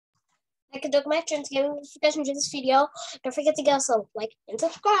I could do my turns. If you guys enjoyed this video, don't forget to give us a like and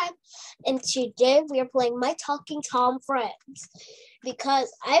subscribe. And today we are playing My Talking Tom Friends. Because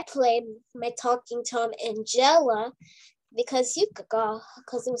I played My Talking Tom Angela because it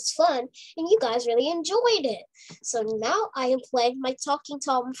was fun and you guys really enjoyed it. So now I am playing My Talking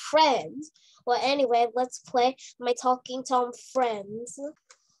Tom Friends. Well, anyway, let's play My Talking Tom Friends.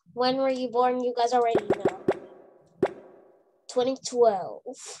 When were you born? You guys already know. 2012.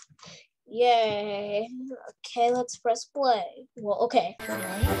 Yay. Okay, let's press play. Well, okay.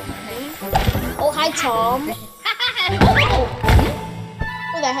 Oh, hi, Tom.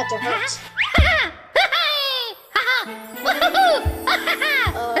 Oh, that had to hurt.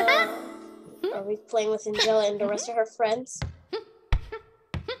 Are we playing with Angela and the rest of her friends?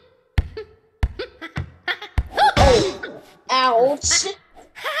 Oh, ouch.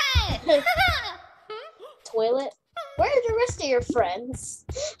 Toilet? Where are the rest of your friends?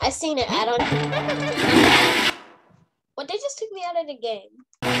 I seen an ad on. What? They just took me out of the game.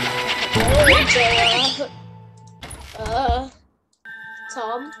 Oh,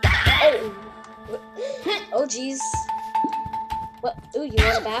 Tom. Oh, jeez. What? Ooh, you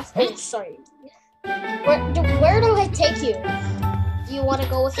want a bath? Oh, sorry. Where do I take you? Do you want to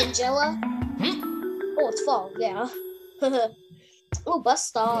go with Angela? Oh, it's fall. Yeah. Oh, bus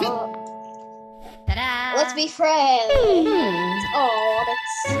stop. Ta-da. Let's be friends. Oh,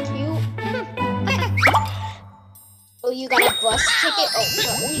 that's cute. Oh, you got a bus ticket? Oh,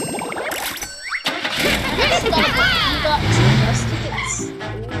 sorry. You got 2 bus tickets.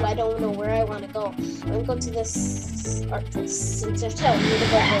 Ooh, I don't know where I want to go. I'm going to go to this art place since they're telling me to go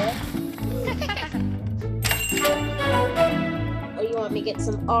there. Oh, you want me to get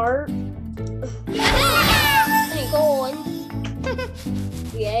some art? Hey, going.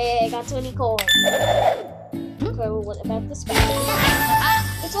 Yeah, I got 20 coins. Okay, well, what about this back?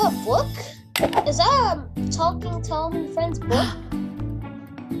 Is that a book? Is that a Talking Tom and Friends book?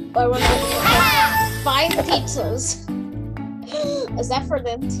 Or we're gonna 5 pizzas. Is that for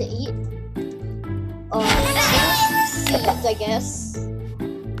them to eat? 2 seeds, I guess.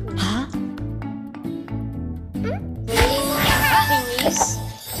 Huh? Thingies.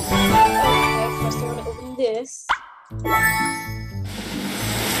 Okay, first I'm gonna open this.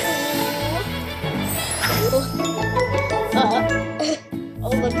 Oh,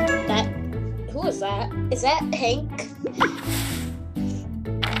 look at that. Who is that? Is that Hank?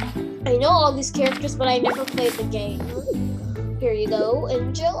 I know all these characters, but I never played the game. Here you go,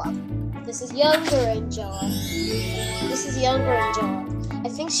 Angela. This is younger Angela. This is younger Angela. I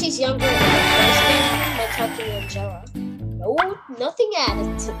think she's younger in the first game by talking Angela. No, nothing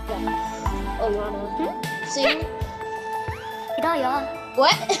added to that. Oh, you wanna sing?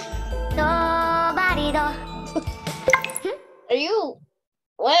 What? Are you?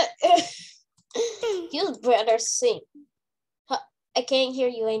 What? You better sing. I can't hear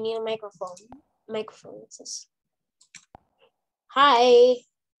you. I need a microphone. Microphone. It says. Hi.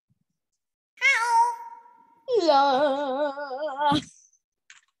 Hi. Yeah.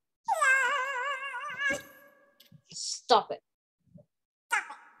 Stop it.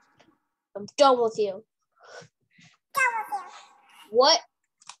 I'm done with you. What?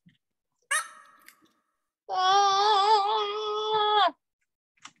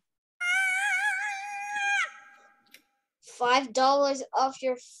 $5 off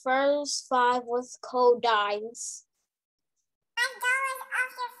your first 5 with code DIMES.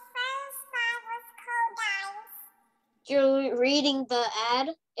 You're reading the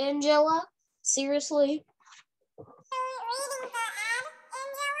ad, Angela? Seriously?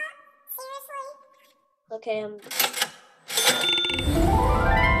 Okay,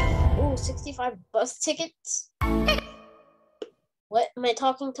 ooh, 65 bus tickets. What? My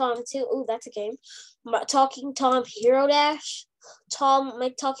Talking Tom 2? Ooh, that's a game. My Talking Tom Hero Dash. My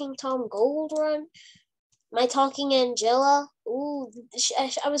Talking Tom Gold Run. My Talking Angela. Ooh,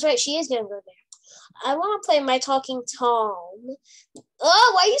 I was right. She is younger there. I want to play My Talking Tom.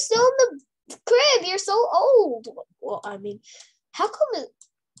 Oh, why are you still in the crib? You're so old. Well, I mean, how come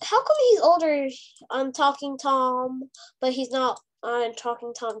he's older on Talking Tom, but he's not on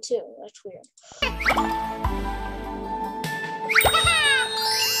Talking Tom 2? That's weird.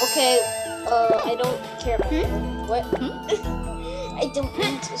 Okay, I don't care about that. What? I don't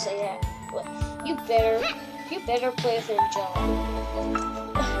mean to say that. What? You better play with Angela.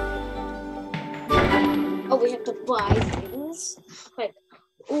 Oh, we have to buy things. Like,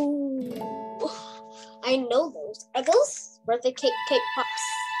 ooh, I know those. Are those birthday cake pops?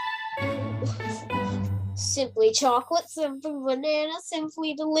 Simply chocolate, simply banana,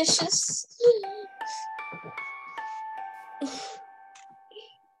 simply delicious.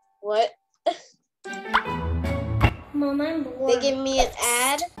 What? Mom, I'm bored. They give me an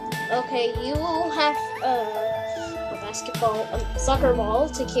ad. Okay, you have a basketball, a soccer ball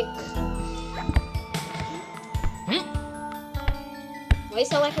to kick. Why you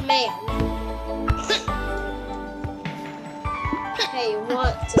sound like a man? Hey, you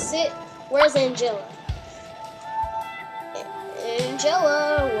want to sit? Where's Angela?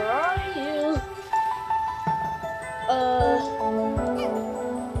 Angela, where are you?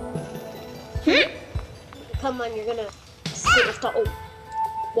 Come on, you're gonna sit with the. Oh,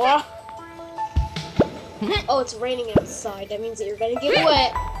 what? Oh, it's raining outside. That means that you're gonna get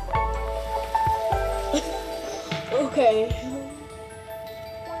wet. Okay.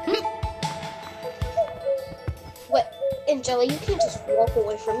 What, Angela? You can't just walk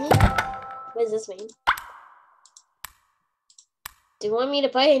away from me. What does this mean? Do you want me to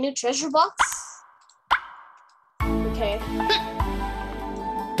buy a new treasure box? Okay.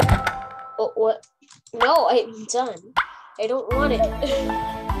 Oh, what? No, I'm done. I don't want it.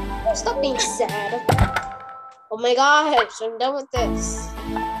 Stop being sad. Oh my gosh, I'm done with this.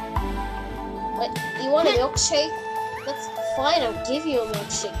 What? You want a milkshake? That's fine, I'll give you a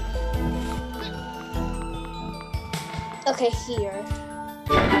milkshake. Okay, here.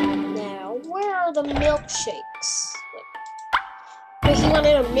 Now, where are the milkshakes? Wait, he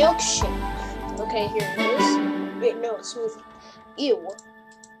wanted a milkshake. Okay, here it is. Wait, no, it's smoothie. Ew.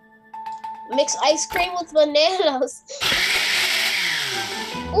 Mix ice cream with bananas.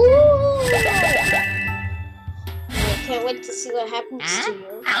 Ooh! I can't wait to see what happens to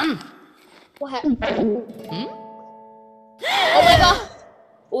you. What happened? Oh my god!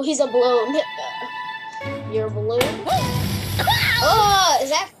 Oh, he's a balloon. You're a balloon? Oh, is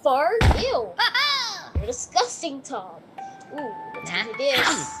that fart? Ew. You're disgusting, Tom. Ooh, let's do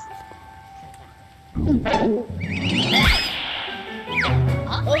this.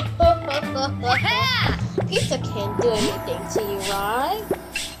 Pizza can't do anything to you, right?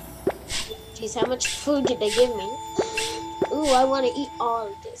 Jeez, how much food did they give me? Ooh, I want to eat all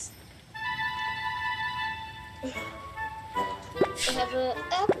of this. I have an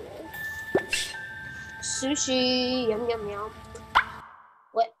apple. Sushi, yum yum yum.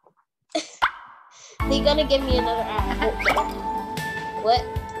 What? They're gonna give me another apple. What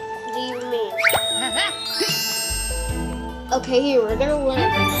do you mean? Okay, here we're gonna learn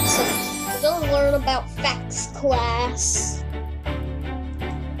about facts class.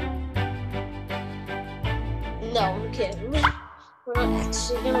 No, I'm kidding. We're not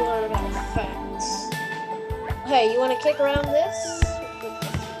actually gonna learn about facts. Hey, you wanna kick around this?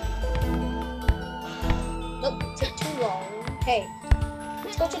 Nope, it took too long. Hey,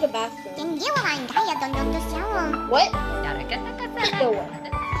 let's go to the bathroom. What? No way.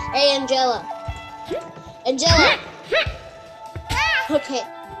 Hey, Angela. Angela. Okay,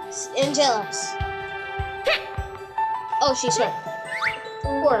 Angela. Oh, she's hurt.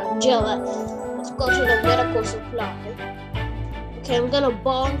 Poor Angela. Let's go to the medical supply. Okay, I'm gonna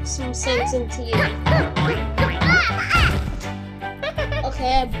bonk some sense into you.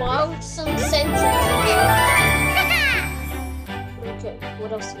 Okay, I bonked some sense into you. Okay,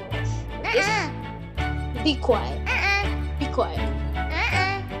 what else do you want? This? Be quiet. Be quiet.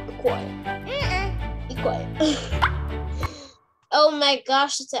 Be quiet. Be quiet. Oh my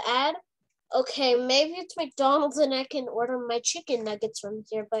gosh, it's an ad? Okay, maybe it's McDonald's and I can order my chicken nuggets from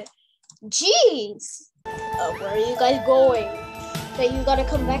here, but jeez! Oh, where are you guys going? Okay, you gotta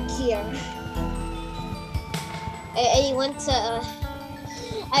come back here. I went to,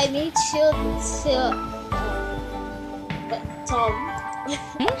 I need you to, but Tom,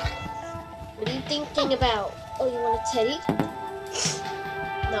 what are you thinking about? Oh, you want a teddy?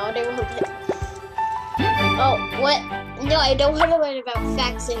 No, they won't let. Oh, what? No, I don't want to learn about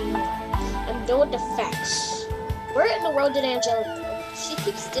facts anymore. I'm done with the facts. Where in the world did Angela go? She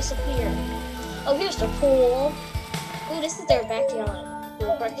keeps disappearing. Oh, here's the pool. Oh, this is their backyard.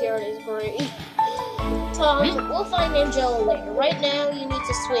 Their backyard is great. Tom, we'll find Angela later. Right now, you need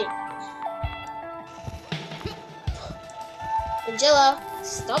to swim. Angela,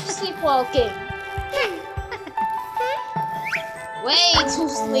 stop sleepwalking. Way too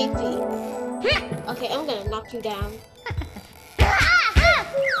sleepy. Okay, I'm gonna knock you down.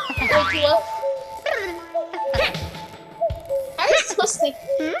 Wake you up. How are you so sleepy?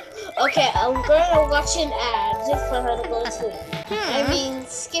 Okay, I'm gonna watch an ad just for her to go to sleep. I mean,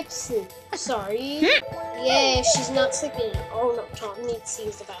 skip sleep. Sorry. Yeah, she's not sleeping. Oh no, Tom needs to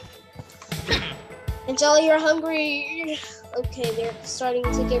use the bathroom. Angela, you're hungry. Okay, they're starting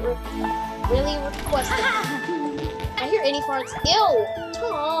to get really requested. I hear any farts. Ew,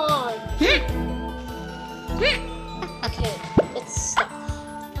 Tom. Okay, let's stop.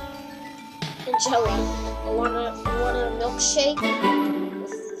 Angela, I want a milkshake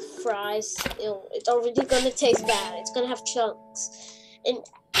with fries. Ew, it's already gonna taste bad. It's gonna have chunks and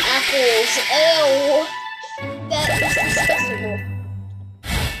apples. Ew, that is disgusting.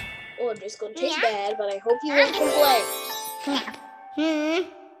 Oh, it's gonna taste bad, but I hope you won't complain.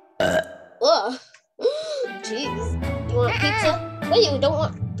 Ugh. Jeez. You want pizza? Wait, you don't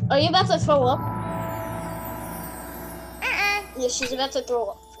want... Are you about to throw up? Yeah, she's about to throw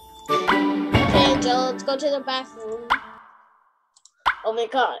up. Okay, Angela, let's go to the bathroom. Oh my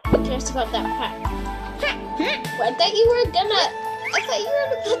god, who cares about that pack? Well, I thought you were about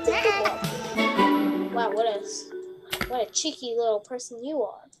to throw up. Wow, what a cheeky little person you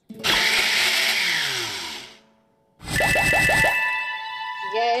are.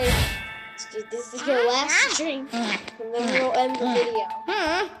 Yay. This is your last drink, and then we'll end the video.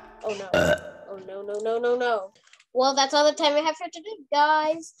 Oh no. Oh no. Well, that's all the time we have for today,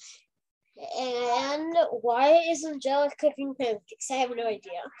 guys. And why is Angela cooking pancakes? I have no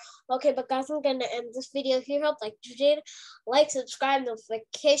idea. Okay, but guys, I'm gonna end this video. If you helped like you did, like, subscribe,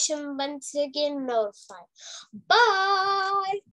 notification button to get notified. Bye!